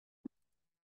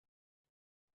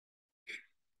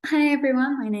Hi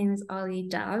everyone, my name is Olly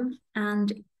Dove,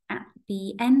 and at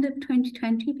the end of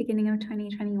 2020, beginning of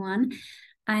 2021,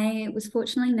 I was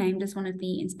fortunately named as one of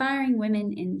the Inspiring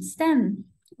Women in STEM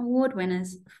award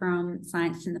winners from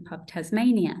Science in the Pub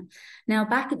Tasmania. Now,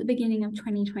 back at the beginning of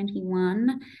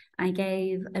 2021, I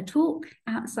gave a talk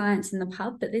at Science in the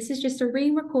Pub, but this is just a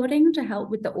re-recording to help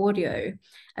with the audio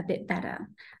a bit better.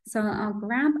 So I'll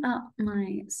grab up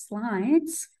my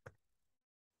slides.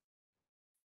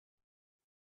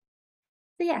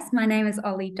 So yes, my name is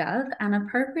Olly Dove, and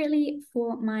appropriately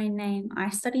for my name,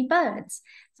 I study birds.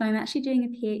 So I'm actually doing a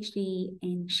PhD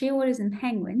in shearwaters and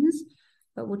penguins,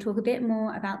 but we'll talk a bit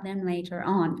more about them later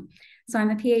on. So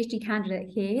I'm a PhD candidate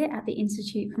here at the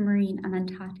Institute for Marine and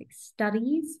Antarctic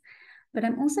Studies, but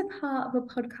I'm also part of a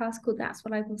podcast called That's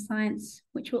What I Call Science,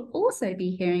 which we'll also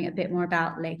be hearing a bit more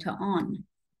about later on.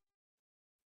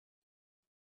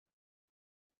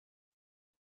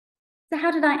 So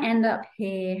how did I end up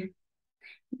here?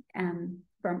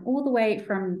 From all the way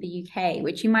from the UK,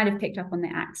 which you might have picked up on the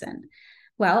accent.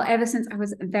 Well, ever since I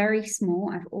was very small,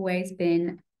 I've always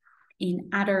been in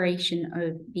adoration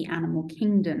of the animal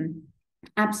kingdom.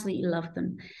 Absolutely love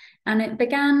them. And it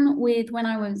began with when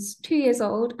I was 2 years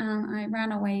old and I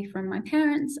ran away from my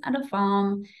parents at a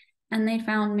farm, and they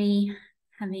found me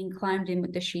having climbed in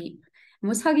with the sheep and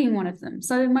was hugging one of them.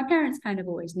 So my parents kind of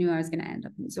always knew I was going to end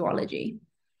up in zoology.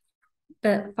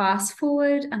 But fast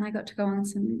forward, and I got to go on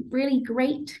some really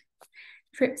great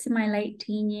trips in my late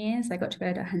teen years. I got to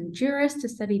go to Honduras to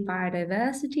study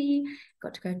biodiversity,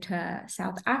 got to go to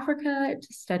South Africa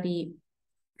to study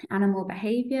animal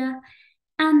behavior.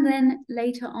 And then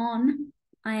later on,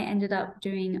 I ended up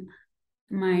doing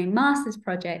my master's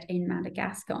project in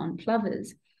Madagascar on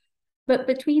plovers. But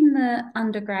between the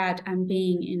undergrad and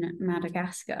being in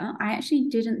Madagascar, I actually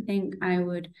didn't think I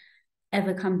would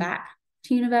ever come back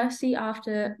to university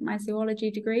after my zoology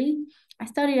degree. I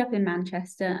studied up in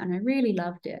Manchester and I really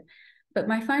loved it. But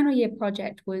my final year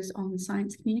project was on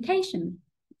science communication,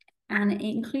 and it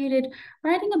included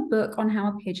writing a book on how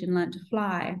a pigeon learned to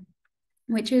fly,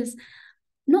 which is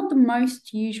not the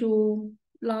most usual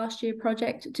last year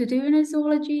project to do in a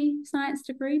zoology science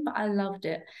degree, but I loved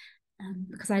it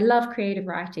because I love creative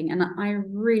writing and I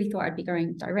really thought I'd be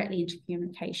going directly into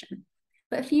communication.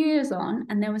 But a few years on,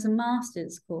 and there was a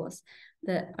master's course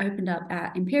that opened up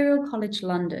at Imperial College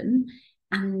London,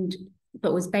 and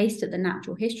but was based at the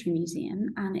Natural History Museum,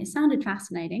 and it sounded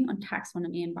fascinating on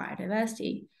taxonomy and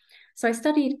biodiversity. So I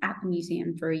studied at the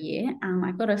museum for a year, and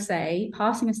I've got to say,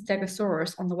 passing a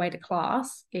stegosaurus on the way to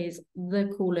class is the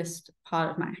coolest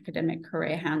part of my academic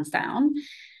career, hands down.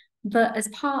 But as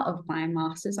part of my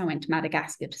master's, I went to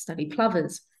Madagascar to study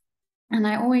plovers. And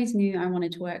I always knew I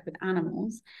wanted to work with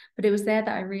animals, but it was there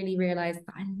that I really realized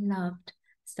that I loved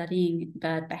studying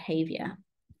bird behavior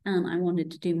and I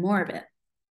wanted to do more of it.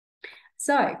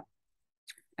 So,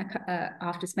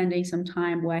 after spending some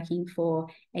time working for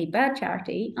a bird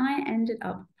charity, I ended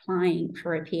up applying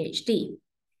for a PhD.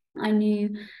 I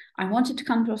knew I wanted to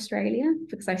come to Australia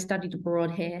because I studied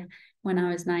abroad here when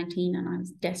I was 19 and I was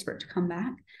desperate to come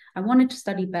back. I wanted to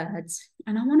study birds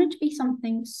and I wanted to be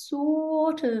something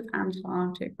sort of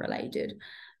Antarctic related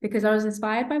because I was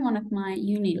inspired by one of my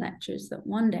uni lectures that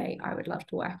one day I would love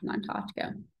to work in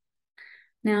Antarctica.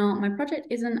 Now, my project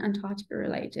isn't Antarctica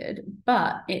related,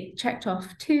 but it checked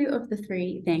off two of the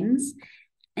three things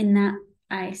in that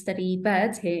I study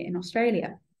birds here in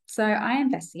Australia. So I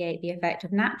investigate the effect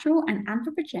of natural and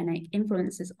anthropogenic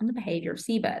influences on the behavior of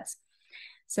seabirds.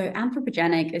 So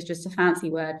anthropogenic is just a fancy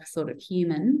word for sort of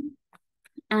human.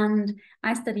 And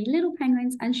I study little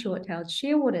penguins and short-tailed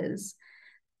shearwaters.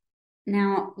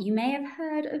 Now, you may have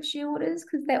heard of shearwaters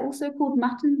because they're also called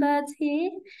mutton birds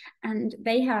here, and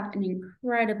they have an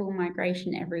incredible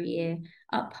migration every year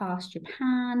up past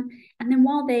Japan. And then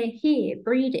while they're here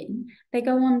breeding, they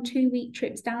go on 2-week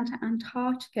trips down to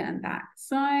Antarctica and back.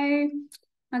 So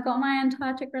I got my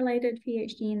Antarctic-related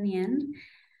PhD in the end.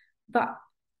 But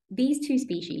these two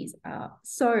species are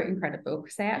so incredible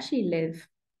because they actually live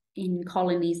in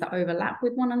colonies that overlap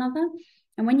with one another.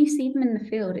 And when you see them in the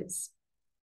field,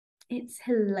 it's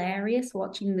hilarious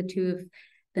watching the two of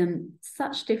them,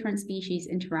 such different species,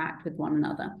 interact with one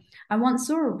another. I once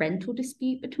saw a rental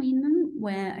dispute between them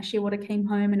where a shearwater came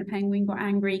home and a penguin got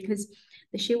angry because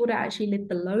the shearwater actually lived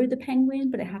below the penguin,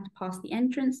 but it had to pass the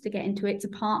entrance to get into its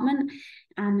apartment.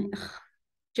 And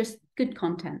just good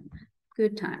content,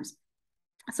 good times.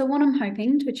 So what I'm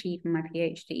hoping to achieve in my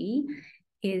PhD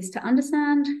is to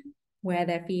understand where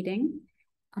they're feeding,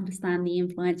 understand the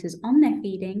influences on their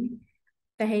feeding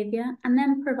behavior, and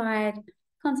then provide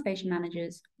conservation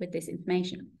managers with this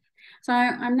information. So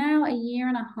I'm now a year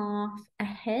and a half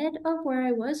ahead of where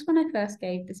I was when I first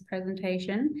gave this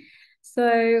presentation.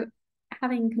 So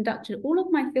having conducted all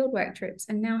of my fieldwork trips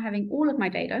and now having all of my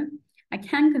data, I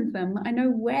can confirm that I know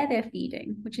where they're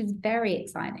feeding, which is very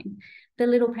exciting. The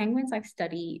little penguins I've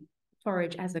studied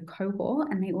forage as a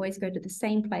cohort, and they always go to the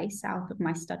same place south of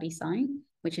my study site,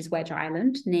 which is Wedge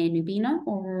Island near Nubina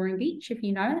or Roaring Beach, if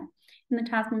you know it, in the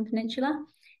Tasman Peninsula.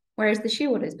 Whereas the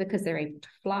shearwaters, because they're able to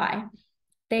fly,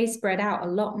 they spread out a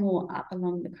lot more up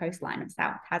along the coastline of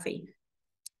South Tassie.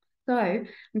 So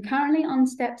I'm currently on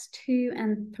steps 2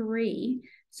 and 3.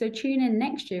 So tune in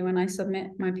next year when I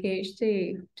submit my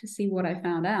PhD to see what I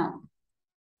found out.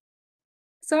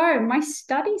 So my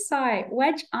study site,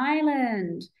 Wedge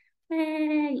Island.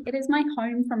 Hey, it is my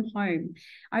home from home.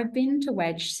 I've been to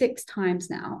Wedge 6 times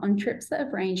now on trips that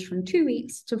have ranged from 2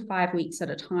 weeks to 5 weeks at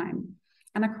a time.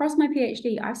 And across my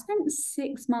PhD, I've spent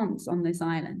 6 months on this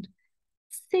island.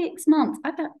 6 months.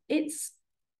 It's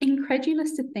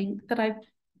incredulous to think that I've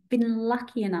been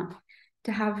lucky enough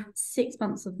to have 6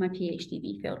 months of my PhD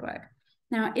be fieldwork.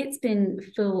 Now, it's been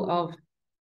full of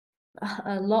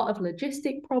a lot of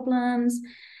logistic problems.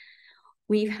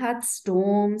 We've had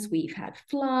storms, we've had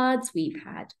floods, we've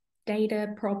had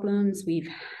data problems, we've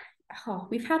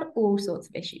had all sorts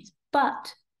of issues.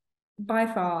 But by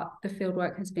far, the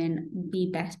fieldwork has been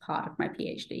the best part of my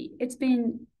PhD. It's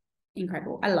been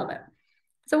incredible. I love it.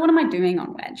 So what am I doing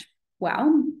on Wedge?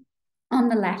 Well, on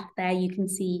the left there, you can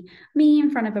see me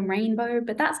in front of a rainbow,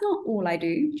 but that's not all I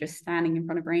do, just standing in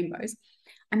front of rainbows.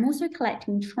 I'm also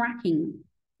collecting tracking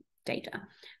data.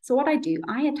 So what I do,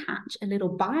 I attach a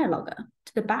little biologger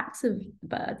to the backs of the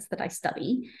birds that I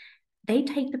study. They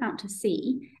take them out to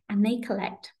sea and they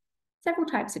collect several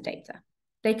types of data.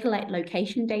 They collect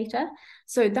location data.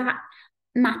 So that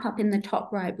map up in the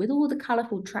top right with all the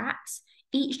colorful tracks,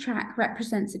 each track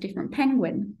represents a different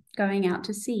penguin going out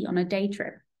to sea on a day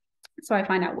trip. So I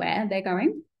find out where they're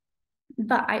going.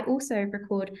 But I also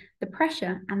record the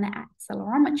pressure and the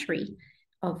accelerometry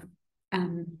of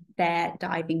their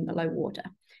diving below water.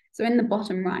 So in the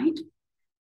bottom right,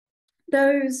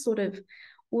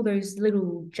 all those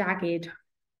little jagged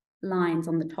lines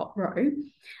on the top row,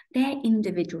 they're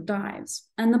individual dives.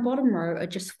 And the bottom row are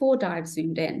just 4 dives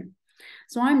zoomed in.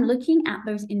 So I'm looking at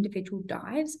those individual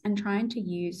dives and trying to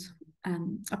use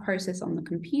a process on the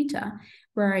computer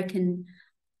where I can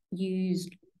use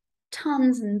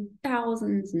tons and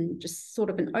thousands and just sort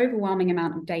of an overwhelming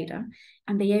amount of data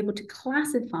and be able to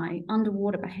classify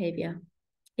underwater behavior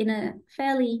in a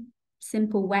fairly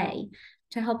simple way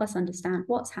to help us understand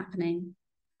what's happening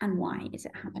and why is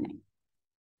it happening.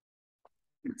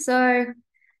 So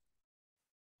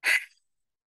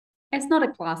it's not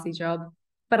a classy job,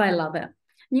 but I love it.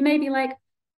 You may be like,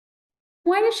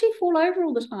 why does she fall over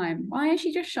all the time? Why is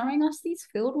she just showing us these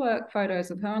fieldwork photos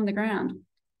of her on the ground?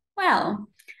 Well,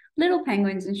 little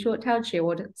penguins and short-tailed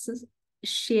shearwaters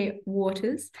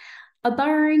are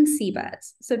burrowing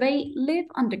seabirds. So they live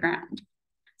underground.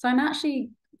 So I'm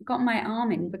actually got my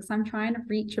arm in because I'm trying to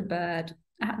reach a bird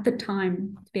at the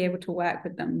time to be able to work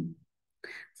with them.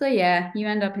 So yeah, you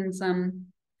end up in some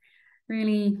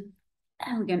really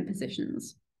elegant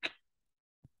positions.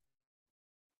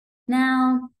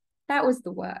 Now, that was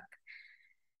the work.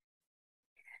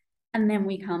 And then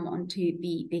we come on to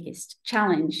the biggest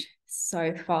challenge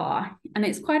so far. And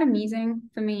it's quite amusing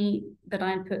for me that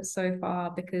I put so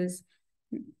far because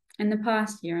in the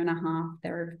past 1.5 years,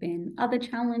 there have been other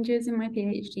challenges in my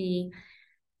PhD,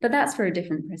 but that's for a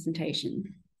different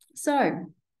presentation. So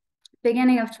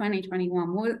beginning of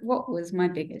 2021, what was my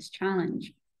biggest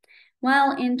challenge?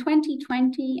 Well, in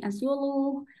 2020, as you'll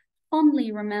all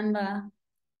fondly remember,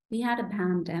 we had a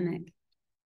pandemic.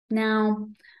 Now,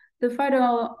 the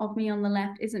photo of me on the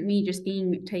left isn't me just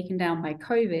being taken down by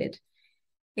COVID.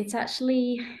 It's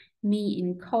actually me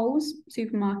in Coles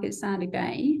supermarket, Sandy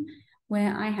Bay,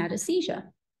 where I had a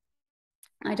seizure.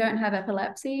 I don't have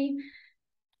epilepsy,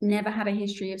 never had a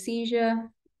history of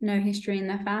seizure, no history in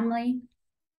their family.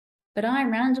 But I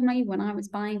randomly, when I was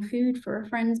buying food for a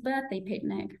friend's birthday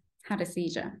picnic, had a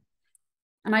seizure.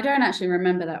 And I don't actually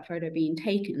remember that photo being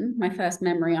taken. My first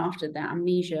memory after that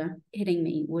amnesia hitting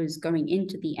me was going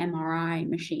into the MRI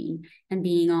machine and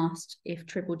being asked if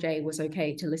Triple J was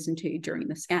okay to listen to during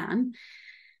the scan.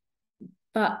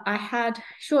 But I had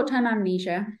short-term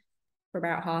amnesia for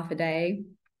about half a day,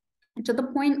 to the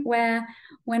point where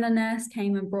when a nurse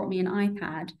came and brought me an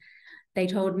iPad, they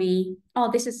told me,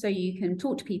 oh, this is so you can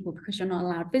talk to people because you're not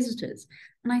allowed visitors.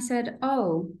 And I said,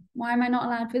 oh, why am I not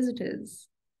allowed visitors?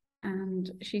 And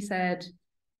she said,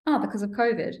 oh, because of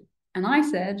COVID. And I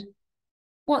said,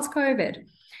 what's COVID?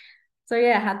 So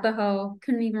yeah, had the whole,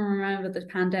 couldn't even remember the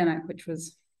pandemic, which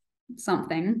was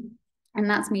something. And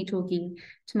that's me talking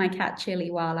to my cat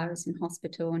Chili while I was in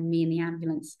hospital and me in the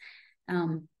ambulance.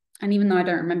 And even though I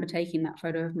don't remember taking that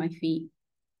photo of my feet,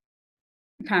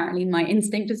 apparently my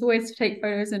instinct is always to take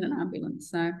photos in an ambulance.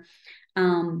 So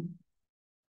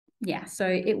yeah, so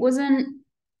it wasn't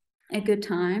a good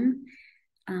time.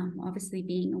 Obviously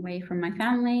being away from my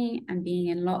family and being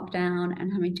in lockdown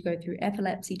and having to go through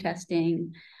epilepsy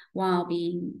testing while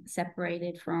being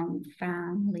separated from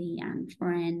family and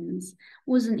friends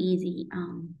wasn't easy.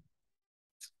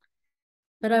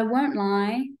 But I won't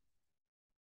lie,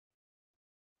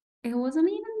 it wasn't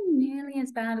even nearly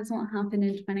as bad as what happened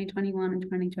in 2021 and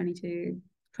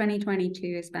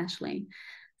 2022 especially.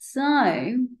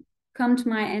 So come to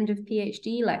my end of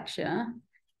PhD lecture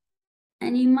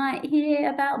and you might hear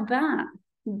about that.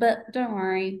 But don't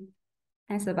worry,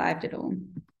 I survived it all.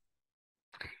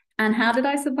 And how did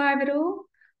I survive it all?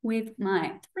 With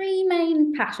my three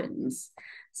main passions.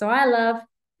 So I love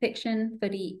fiction,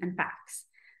 footy, and facts.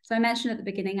 So I mentioned at the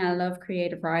beginning, I love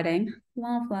creative writing.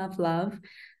 Love, love, love.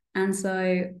 And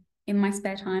so in my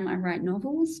spare time, I write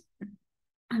novels.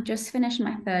 I've just finished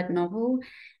my third novel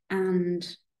and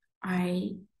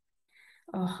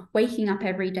waking up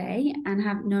every day and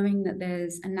knowing that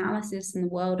there's analysis in the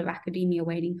world of academia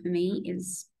waiting for me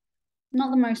is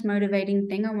not the most motivating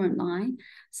thing, I won't lie.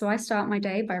 So I start my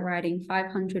day by writing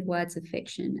 500 words of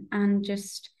fiction, and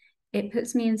just it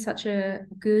puts me in such a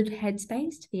good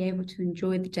headspace to be able to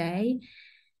enjoy the day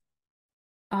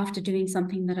after doing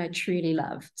something that I truly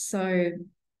love. So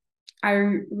I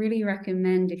really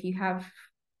recommend if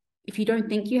you don't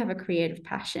think you have a creative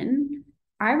passion,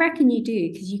 I reckon you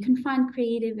do, because you can find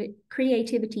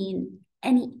creativity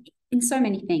in so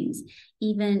many things,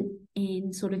 even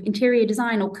in sort of interior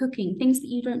design or cooking, things that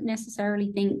you don't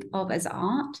necessarily think of as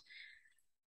art.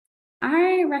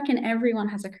 I reckon everyone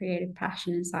has a creative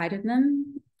passion inside of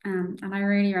them. And I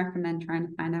really recommend trying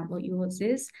to find out what yours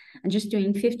is and just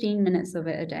doing 15 minutes of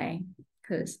it a day,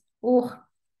 because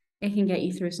it can get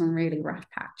you through some really rough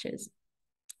patches.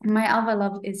 My other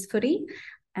love is footy.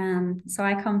 So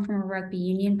I come from a rugby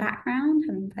union background,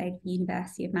 having played for the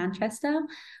University of Manchester,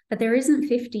 but there isn't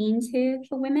 15s here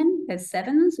for women. There's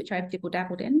 7s, which I've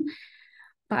dibble-dabbled in.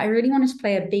 But I really wanted to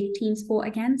play a big team sport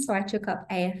again, so I took up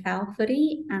AFL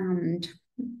footy, and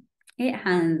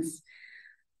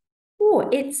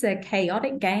it's a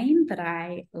chaotic game, but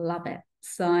I love it.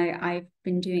 So I've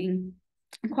been doing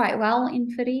quite well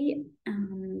in footy,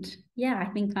 and yeah, I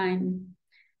think I'm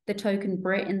the token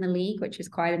Brit in the league, which is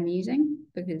quite amusing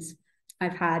because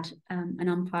I've had an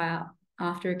umpire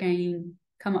after a game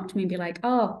come up to me and be like,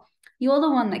 "Oh, you're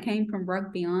the one that came from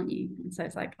rugby, aren't you?" And so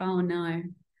it's like, "Oh no,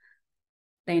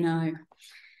 they know."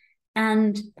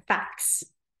 And facts.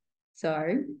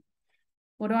 So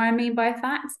what do I mean by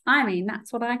facts? I mean,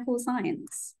 that's what I call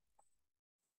science.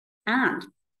 And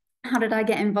how did I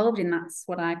get involved in that's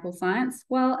what I call science?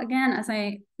 Well, again, as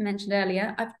I mentioned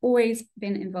earlier, I've always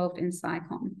been involved in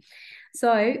SciComm.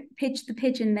 So Pitch the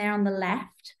Pigeon there on the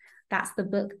left, that's the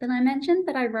book that I mentioned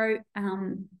that I wrote,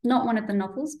 not one of the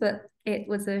novels, but it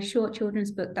was a short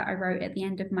children's book that I wrote at the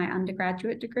end of my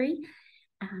undergraduate degree.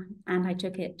 And I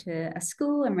took it to a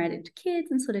school and read it to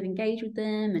kids and sort of engaged with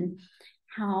them and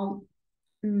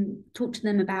talk to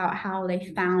them about how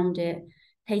they found it,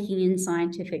 taking in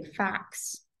scientific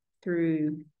facts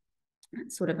through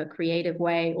sort of a creative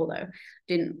way, although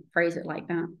didn't phrase it like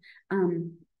that.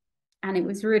 And it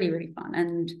was really, really fun.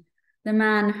 And the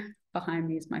man behind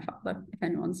me is my father, if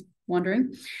anyone's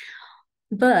wondering.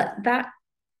 But that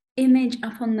image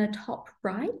up on the top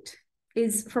right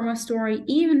is from a story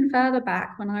even further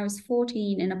back when I was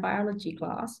 14 in a biology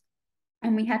class.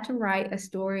 And we had to write a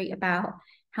story about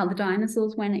how the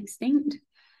dinosaurs went extinct.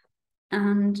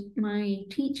 And my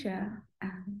teacher,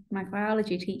 my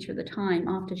biology teacher at the time,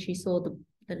 after she saw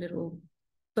the little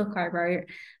book I wrote,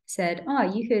 said, "Oh,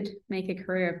 you could make a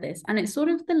career of this." And it's sort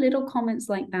of the little comments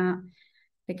like that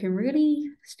that can really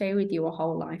stay with you a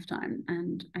whole lifetime.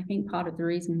 And I think part of the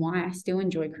reason why I still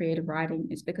enjoy creative writing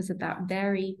is because of that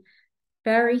very,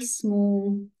 very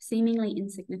small, seemingly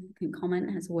insignificant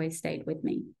comment has always stayed with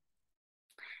me.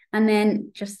 And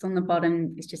then just on the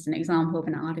bottom is just an example of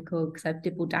an article, because I've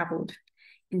dibble-dabbled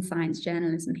in science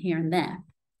journalism here and there.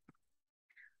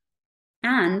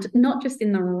 And not just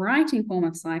in the writing form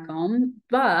of SciComm,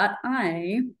 but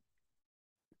I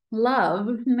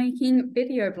love making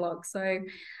video blogs. So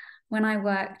when I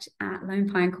worked at Lone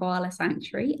Pine Koala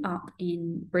Sanctuary up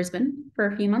in Brisbane for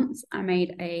a few months, I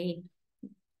made a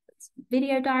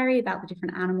video diary about the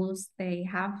different animals they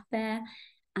have there.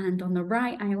 And on the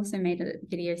right, I also made a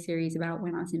video series about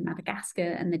when I was in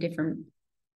Madagascar and the different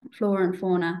flora and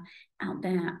fauna out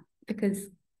there, because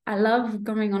I love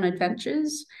going on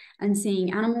adventures and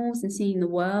seeing animals and seeing the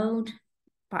world,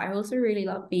 but I also really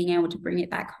love being able to bring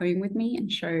it back home with me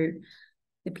and show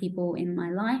the people in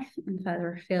my life and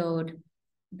further afield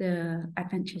the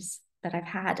adventures that I've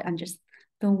had and just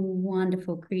the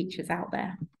wonderful creatures out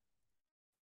there.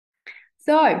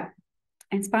 So,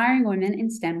 Inspiring Women in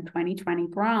STEM 2020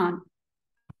 grant.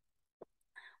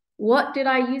 What did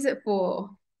I use it for?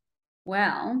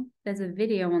 Well, there's a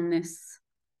video on this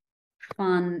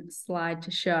fun slide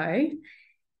to show,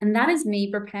 and that is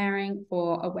me preparing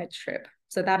for a wedge trip.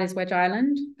 So that is Wedge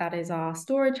Island. That is our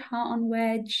storage hut on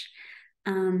Wedge,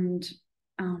 and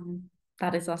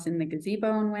that is us in the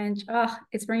gazebo on Wedge. Oh,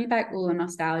 it's bringing back all the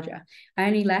nostalgia. I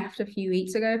only left a few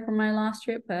weeks ago from my last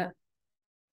trip, but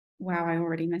wow, I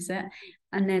already miss it.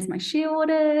 And there's my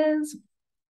shielders.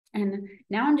 And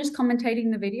now I'm just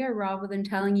commentating the video rather than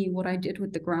telling you what I did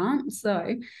with the grant.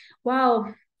 So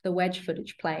while the wedge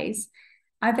footage plays,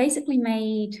 I basically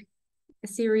made a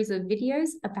series of videos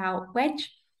about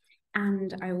wedge.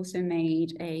 And I also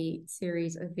made a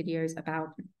series of videos about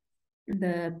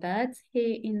the birds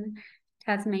here in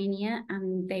Tasmania.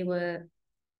 And they were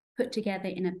put together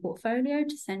in a portfolio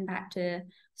to send back to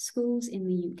schools in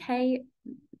the UK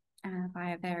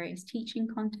via various teaching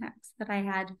contacts that I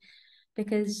had.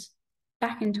 Because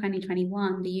back in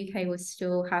 2021, the UK was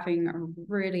still having a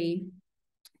really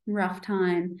rough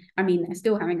time. I mean, they're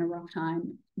still having a rough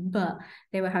time, but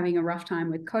they were having a rough time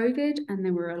with COVID, and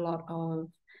there were a lot of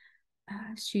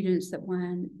students that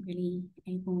weren't really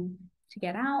able to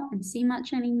get out and see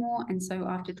much anymore. And so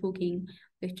after talking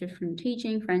with different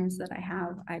teaching friends that I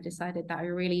have, I decided that I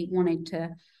really wanted to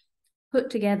put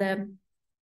together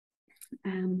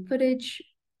footage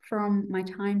from my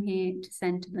time here to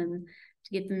send to them,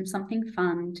 to give them something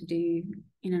fun to do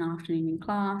in an afternoon in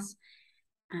class,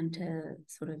 and to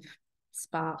sort of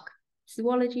spark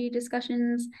zoology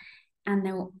discussions. And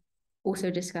they'll also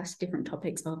discuss different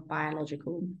topics of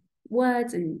biological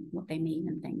words and what they mean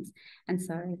and things. And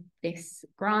so this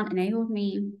grant enabled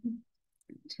me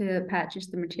to purchase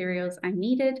the materials I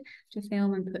needed to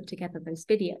film and put together those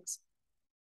videos.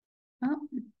 Oh.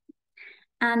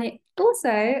 And it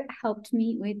also helped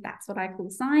me with That's What I Call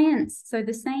Science. So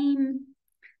this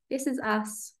is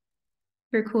us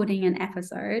recording an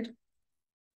episode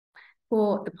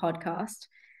for the podcast.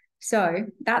 So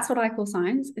That's What I Call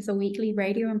Science is a weekly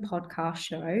radio and podcast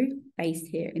show based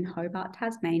here in Hobart,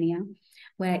 Tasmania,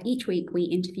 where each week we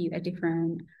interview a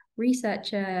different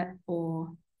researcher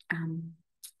or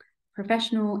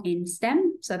professional in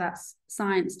STEM. So that's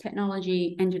science,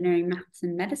 technology, engineering, maths,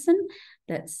 and medicine,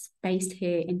 that's based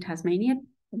here in Tasmania,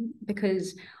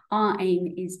 because our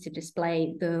aim is to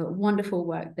display the wonderful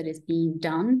work that is being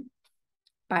done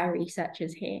by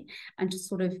researchers here and to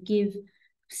sort of give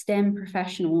STEM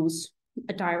professionals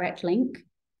a direct link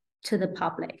to the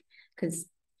public. Because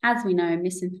as we know,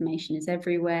 misinformation is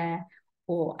everywhere,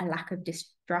 or a lack of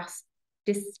distrust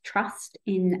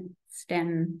in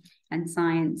STEM and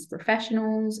science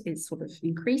professionals is sort of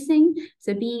increasing.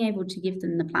 So being able to give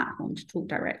them the platform to talk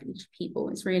directly to people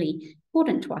is really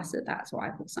important to us. That's what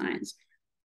I call science.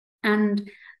 And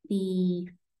the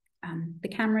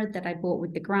camera that I bought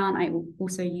with the grant, I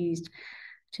also used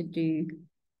to do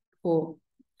for,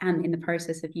 and in the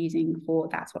process of using for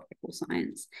That's What I Call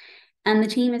Science. And the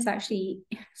team has actually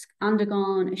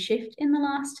undergone a shift in the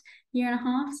last year and a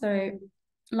half. So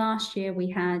last year we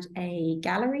had a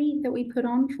gallery that we put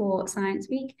on for Science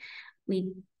Week.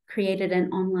 We created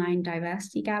an online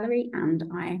diversity gallery, and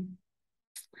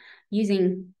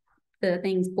using the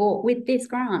things bought with this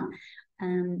grant,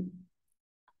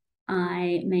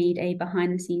 I made a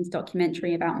behind-the-scenes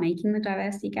documentary about making the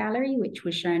diversity gallery, which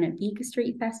was shown at Beaker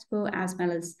Street Festival, as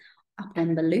well as up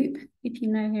on the Loop, if you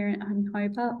know, here in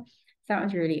Hobart. So that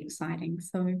was really exciting.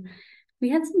 So we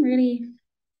had some really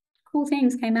cool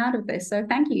things came out of this. So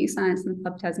thank you, Science and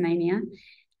Club Tasmania.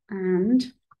 And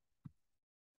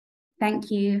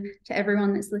thank you to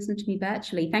everyone that's listened to me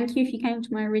virtually. Thank you if you came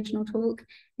to my original talk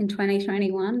in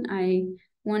 2021. I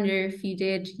wonder if you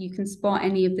did, you can spot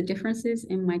any of the differences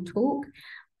in my talk.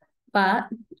 But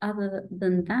other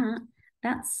than that,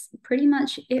 that's pretty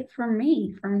much it from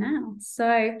me from now.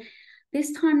 So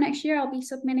this time next year, I'll be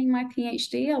submitting my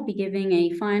PhD. I'll be giving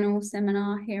a final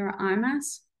seminar here at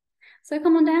IMAS. So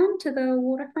come on down to the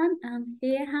waterfront and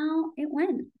hear how it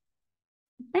went.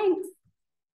 Thanks.